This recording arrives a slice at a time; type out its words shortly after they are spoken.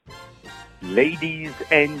Ladies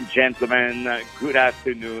and gentlemen, good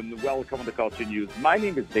afternoon. Welcome to the Culture News. My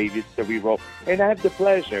name is David Severo, and I have the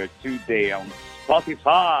pleasure today on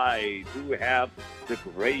Spotify to have the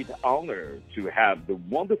great honor to have the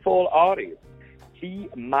wonderful artist, T.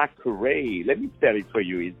 McCrae. Let me spell it for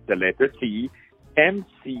you. It's the letter T,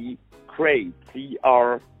 M-C, Crae,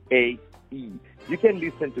 C-R-A-E. You can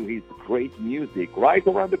listen to his great music right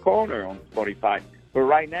around the corner on Spotify. But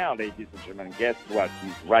right now, ladies and gentlemen, guess what?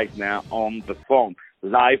 He's right now on the phone,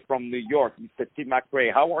 live from New York. Mr. T.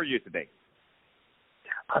 McCrae, how are you today?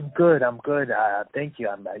 I'm good. Thank you.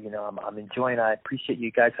 I'm enjoying. I appreciate you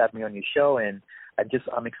guys having me on your show, and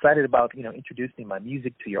I'm excited about introducing my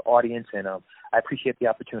music to your audience, and I appreciate the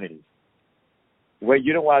opportunity. Well,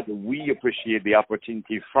 you know what? We appreciate the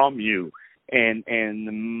opportunity from you,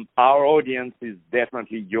 and our audience is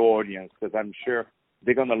definitely your audience, because I'm sure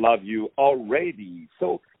they're going to love you already.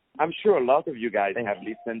 So I'm sure a lot of you guys have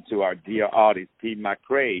listened to our dear artist, T.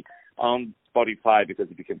 McCrae, on Spotify, because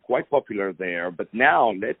he became quite popular there. But now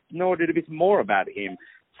let's know a little bit more about him.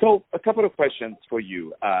 So a couple of questions for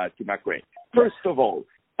you, T. McCrae. First of all,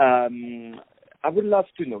 I would love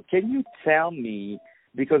to know, can you tell me,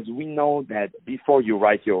 because we know that before you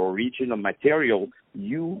write your original material,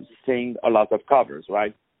 you sing a lot of covers,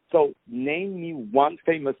 right? So name me one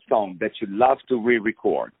famous song that you love to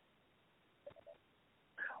re-record.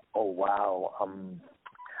 Oh, wow.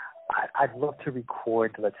 I'd love to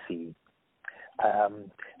record, let's see.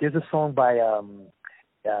 There's a song by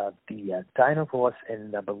the Dinah Ross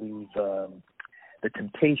and I believe the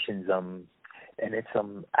Temptations, and it's I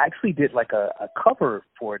actually did like a cover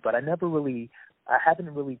for it, but I haven't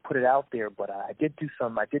really put it out there, but I did do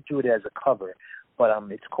it as a cover, but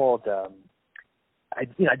it's called I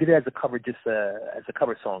did it as a cover, just as a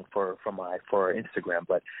cover song for Instagram.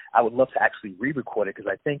 But I would love to actually re-record it, because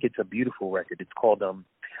I think it's a beautiful record. It's called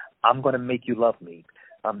 "I'm Gonna Make You Love Me,"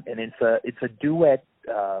 and it's a duet.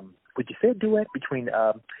 Would you say a duet between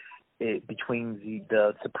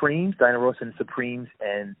the Supremes, Dinah Ross and the Supremes,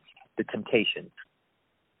 and the Temptations?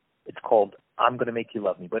 It's called "I'm Gonna Make You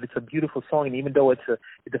Love Me," but it's a beautiful song. And even though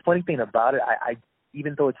the funny thing about it,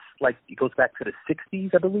 even though it's like it goes back to the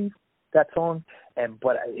 '60s, I believe, that song,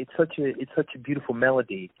 but it's such a beautiful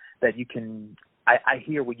melody that you can I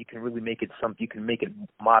hear where you can really make it something. You can make it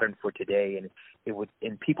modern for today,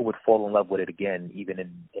 and people would fall in love with it again, even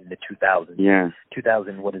in the 2000s. Yeah.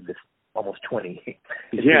 2000. What is this? Almost 20.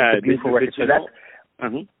 It's a beautiful record. So that's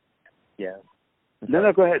yeah.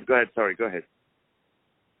 No, go ahead. Sorry, go ahead.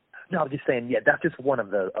 No, I was just saying, that's just one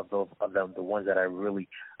of the ones that I really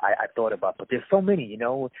I thought about. But there's so many,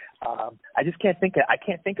 I just can't think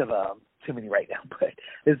of too many right now. But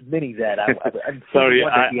there's many that I'm sorry.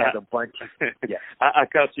 He has a bunch. Yeah, I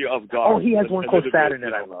caught you off guard. Oh, he has one called Saturn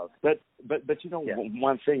that I love. But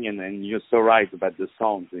one thing, and you're so right about the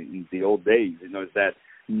songs in the old days. Is that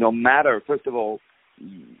no matter, first of all,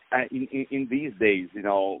 in these days,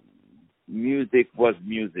 music was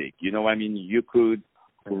music. You could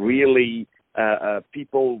really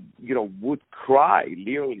people would cry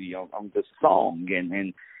literally on the song,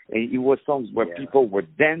 and it was songs where people were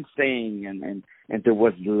dancing and there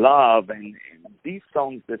was love, and these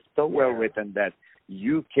songs are so well written that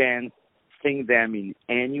you can sing them in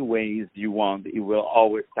any ways you want. It will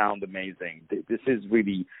always sound amazing. This is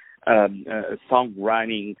really a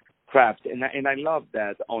songwriting craft, and I love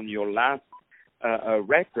that on your last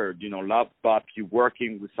record, Love Bop, you're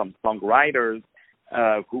working with some songwriters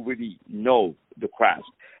who really know the craft.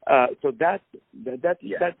 So that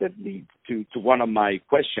leads to one of my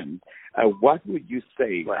questions. What would you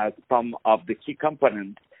say as some of the key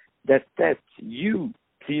components that sets you,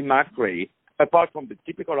 T. McCrae, apart from the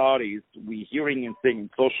typical artists we're hearing and seeing in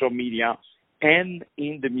social media and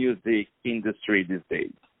in the music industry these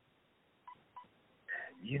days?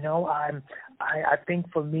 I think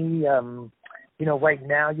for me, right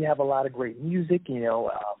now you have a lot of great music.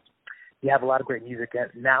 You have a lot of great music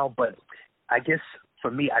now, but I guess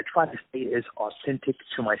for me, I try to stay as authentic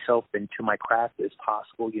to myself and to my craft as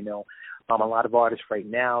possible. A lot of artists right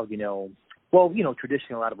now,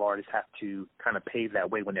 traditionally a lot of artists have to kind of pave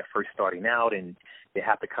that way when they're first starting out, and they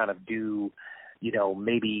have to kind of do,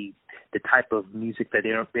 maybe the type of music that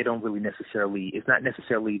they don't really necessarily, it's not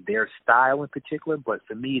necessarily their style in particular, but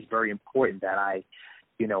for me, it's very important that I,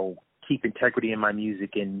 keep integrity in my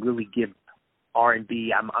music and really give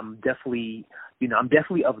R&B. I'm definitely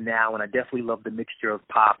of now, and I definitely love the mixture of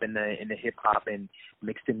pop and the hip hop and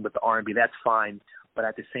mixed in with the R&B. That's fine, but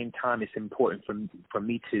at the same time, it's important for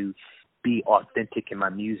me to be authentic in my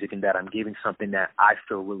music, and that I'm giving something that I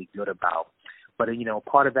feel really good about. But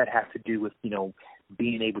part of that has to do with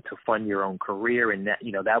being able to fund your own career, and that,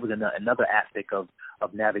 that was another aspect of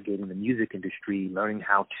navigating the music industry, learning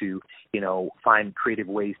how to, find creative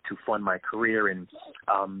ways to fund my career, and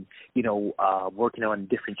working on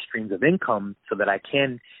different streams of income so that I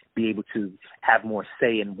can be able to have more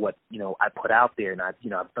say in what I put out there. And I've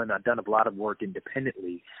done a lot of work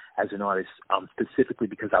independently as an artist, specifically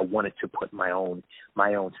because I wanted to put my own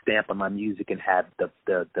stamp on my music and have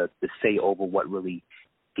the say over what really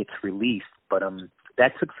gets released. But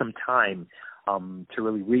that took some time to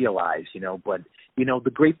really realize, but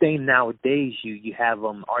the great thing nowadays, you have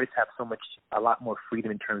artists have a lot more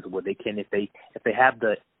freedom in terms of what they can, if they have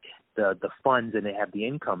the funds and they have the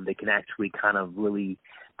income, they can actually kind of really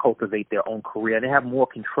cultivate their own career, and they have more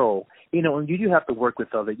control, and you do have to work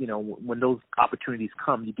with other, when those opportunities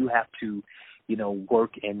come, you do have to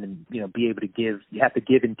work and, be able to give. You have to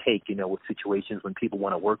give and take, with situations when people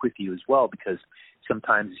want to work with you as well, because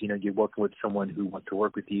sometimes, you're working with someone who wants to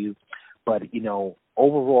work with you. But,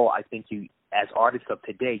 overall, I think as artists of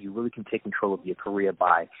today, you really can take control of your career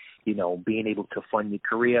by, being able to fund your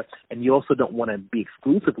career. And you also don't want to be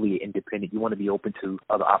exclusively independent. You want to be open to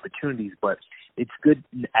other opportunities. But it's good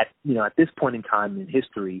at this point in time in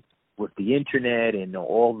history, with the internet and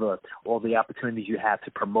all the opportunities you have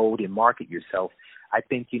to promote and market yourself, I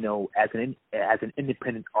think, as an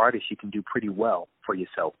independent artist, you can do pretty well for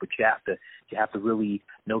yourself. But you have to really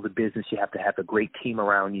know the business. You have to have a great team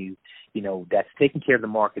around you, that's taking care of the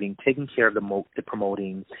marketing, taking care of the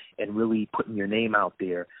promoting, and really putting your name out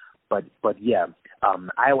there. But yeah,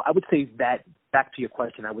 I would say that, back to your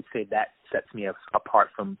question, I would say that sets me apart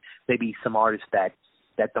from maybe some artists that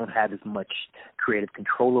don't have as much creative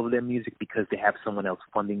control over their music, because they have someone else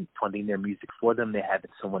funding their music for them. They have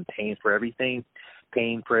someone paying for everything,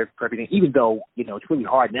 even though, it's really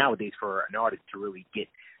hard nowadays for an artist to really get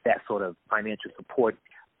that sort of financial support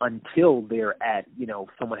until they're at,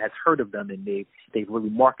 someone has heard of them and they really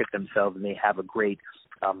market themselves, and they have great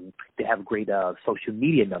social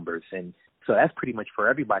media numbers. And so that's pretty much for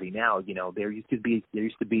everybody now. There used to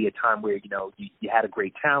be a time where, you had a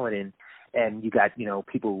great talent and you got,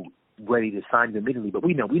 people ready to sign you immediately. But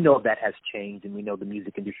we know that has changed, and we know the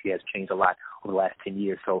music industry has changed a lot over the last 10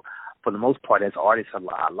 years. So for the most part, as artists, a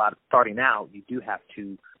lot starting out, you do have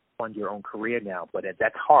to fund your own career now. But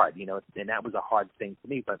that's hard, and that was a hard thing for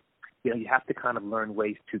me. But, you have to kind of learn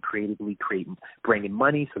ways to creatively bring in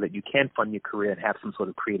money so that you can fund your career and have some sort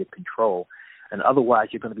of creative control. And otherwise,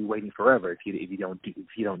 you're going to be waiting forever if you don't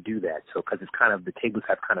do that. So, because it's kind of, the tables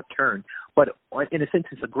have kind of turned. But in a sense,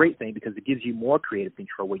 it's a great thing, because it gives you more creative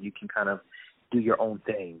control where you can kind of do your own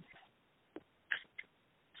thing.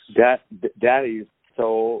 That is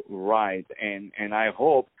so right, and I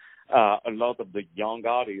hope a lot of the young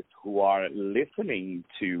artists who are listening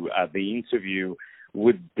to the interview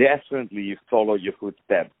would definitely follow your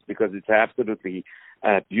footsteps, because it's absolutely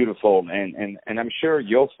beautiful, and I'm sure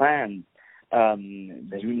your fans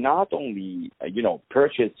do not only,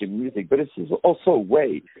 purchase your music, but it's also a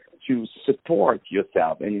way to support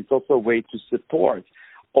yourself, and it's also a way to support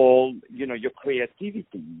all, your creativity,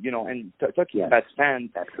 and talking about fans,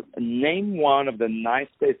 name one of the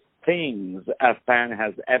nicest things a fan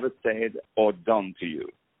has ever said or done to you.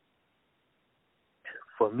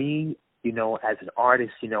 For me, as an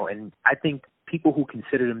artist, and I think people who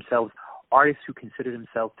consider themselves artists, who consider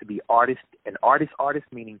themselves to be artists,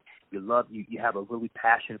 meaning you have a really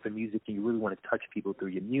passion for music and you really want to touch people through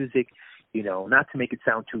your music, not to make it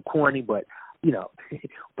sound too corny, but,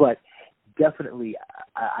 but definitely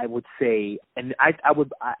I would say, and I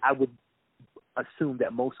would assume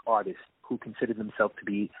that most artists who consider themselves to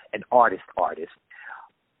be an artist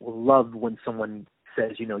will love when someone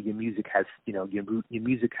says, your music has, your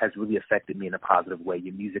music has really affected me in a positive way.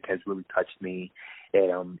 Your music has really touched me.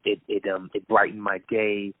 It brightened my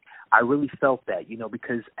day. I really felt that,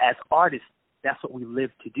 because as artists, that's what we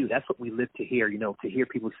live to do. That's what we live to hear, to hear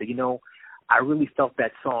people say, I really felt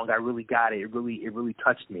that song. I really got it. It really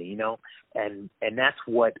touched me, and that's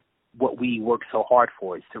what we work so hard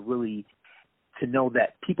for, is to really, to know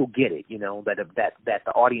that people get it, that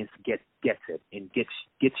the audience gets it and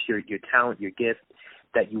gets your talent, your gift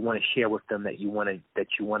that you want to share with them, that you want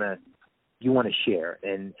to share.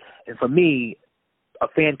 And for me, a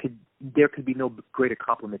fan there could be no greater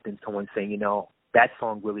compliment than someone saying, that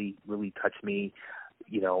song really, really touched me.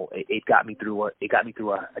 It got me through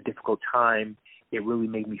a difficult time. It really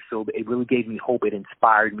made me feel. It really gave me hope. It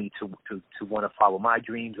inspired me to want to follow my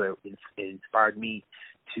dreams. Or it inspired me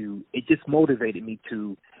to. It just motivated me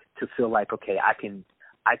to feel like, okay, I can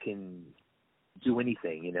do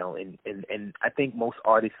anything, And I think most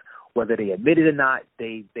artists, whether they admit it or not,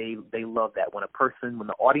 they love that when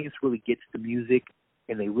the audience really gets the music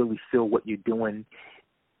and they really feel what you're doing,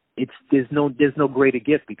 there's no greater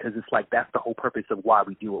gift, because it's like that's the whole purpose of why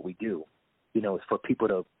we do what we do. You know, it's for people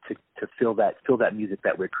to feel that music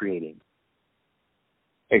that we're creating.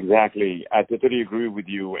 Exactly. I totally agree with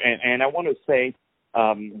you. And I want to say,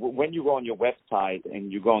 when you go on your website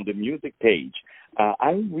and you go on the music page,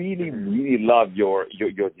 I really love your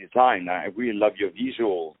design. I really love your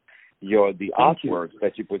visuals, the artwork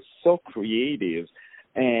that you put, so creative.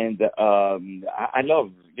 And I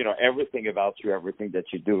love, everything about you, everything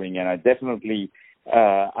that you're doing. And I definitely,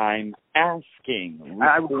 I'm asking.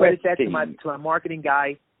 I would credit that to my marketing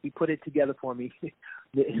guy. He put it together for me.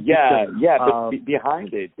 But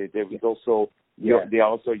behind it, there is also there are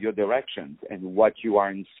also your directions and what you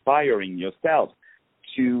are inspiring yourself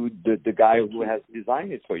to the guy who has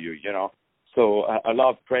designed it for you. So a lot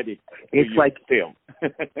of credit. It's to like you still.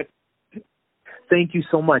 Thank you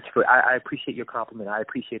so much for. I appreciate your compliment. I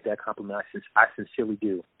appreciate that compliment. I sincerely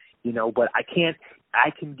do. But I can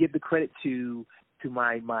give the credit to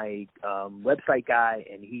my website guy,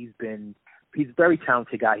 and he's a very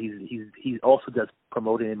talented guy. He also does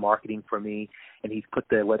promoting and marketing for me, and he's put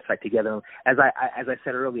the website together. As I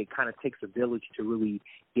said earlier, it kind of takes a village to really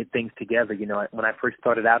get things together. When I first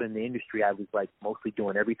started out in the industry, I was like mostly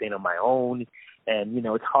doing everything on my own, and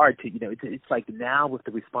it's hard to it's like now with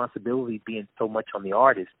the responsibility being so much on the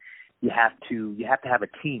artist, you have to have a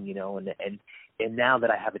team, and now that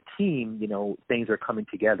I have a team, things are coming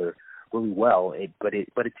together really well. But it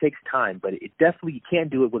takes time. But it definitely, you can't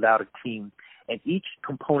do it without a team. And each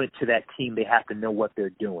component to that team, they have to know what they're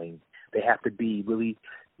doing. They have to be really,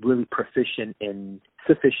 really proficient and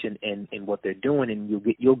sufficient in what they're doing. And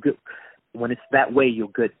you'll get when it's that way, you'll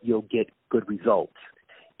get good results.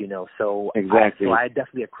 So exactly. I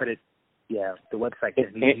definitely accredit. Yeah, the website.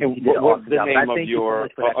 What's the name of your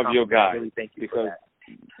guy? I really thank you because for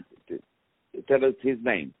that. Tell us his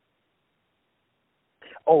name.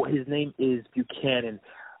 Oh, his name is Buchanan,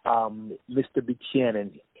 Mr.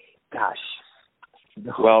 Buchanan. Gosh.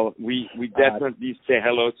 No. Well, we definitely say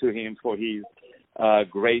hello to him for his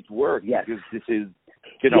great work. Yes. Because this is,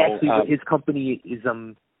 his company is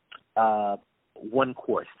One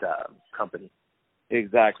Course company.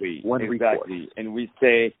 Exactly. Exactly. And we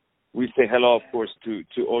say hello, of course, to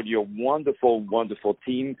all your wonderful, wonderful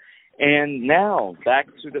team. And now back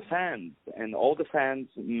to the fans, and all the fans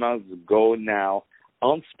must go now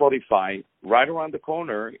on Spotify, right around the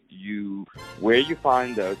corner. Where you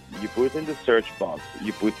find us, you put in the search box,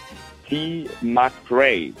 you put T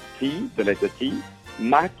McCrae, T, the letter T,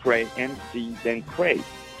 McCrae, MC, then Crae,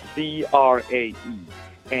 CRAE.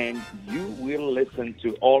 And you will listen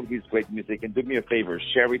to all his great music. And do me a favor,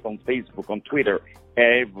 share it on Facebook, on Twitter,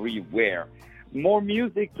 everywhere. More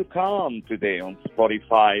music to come today on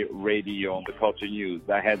Spotify Radio on the Culture News.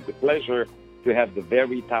 I had the pleasure to have the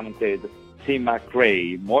very talented T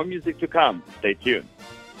McCrae. More music to come. Stay tuned.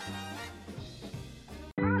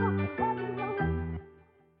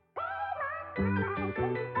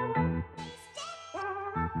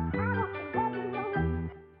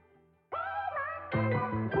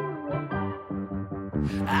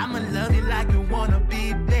 I'ma love you like you wanna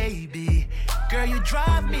be, baby. Girl, you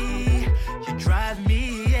drive me,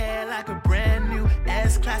 yeah, like a brand new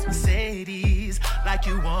S-Class Mercedes, like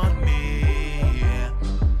you want me, yeah.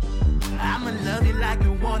 I'ma love you like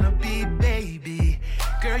you wanna be, baby.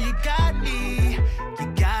 Girl, you got me,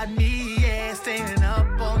 yeah, staying up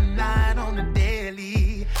all night on the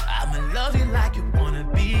daily. I'ma love you like you wanna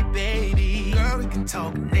be, baby. Girl, we can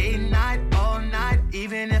talk late night, all night,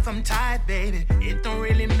 even if I'm tired, baby. It don't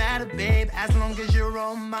really matter, babe, as long as you're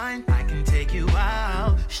on mine. I can take you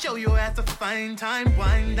out, show you at the fine time,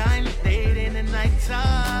 wine, dine, late in the night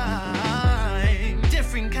time.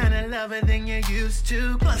 Different kind of lover than you're used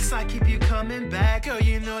to. Plus I keep you coming back, girl,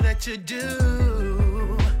 you know that you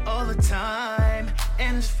do. All the time,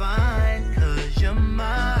 and it's fine, cause you're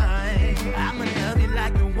mine. I'ma love you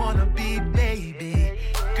like you wanna be, baby.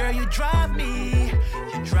 Girl, you drive me,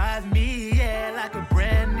 yeah, like a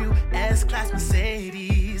brand new S-Class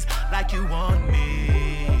Mercedes, like you want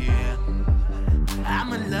me, yeah.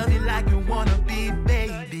 I'ma love you like you wanna be,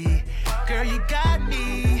 baby. Girl, you got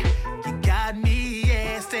me,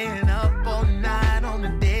 yeah, staying up all night on the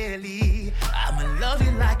daily. I'ma love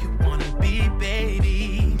you like you wanna be,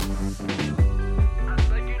 baby. I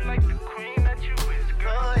like you like the queen that you is,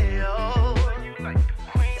 girl. You like the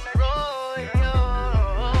queen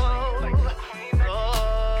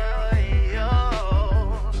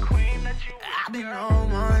that you is, I've been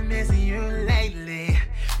on one missing you lately.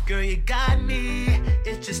 Girl, you got me,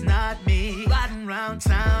 it's just not me. Riding around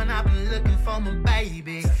town, I've been looking for my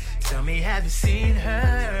baby. Tell me, have you seen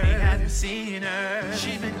her? Have you seen her?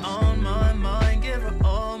 She been on my mind, give her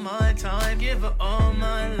all my time, give her all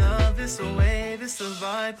my love. It's a wave, it's a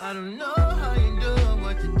vibe. I don't know how you do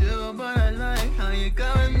what you do, but I like how you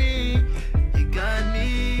got me. You got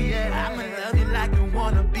me, yeah. I'ma love you like you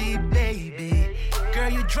wanna be, baby. Girl,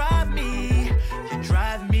 you drive me,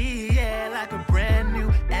 yeah, like a brand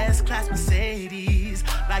new S-Class Mercedes.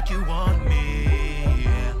 Like you want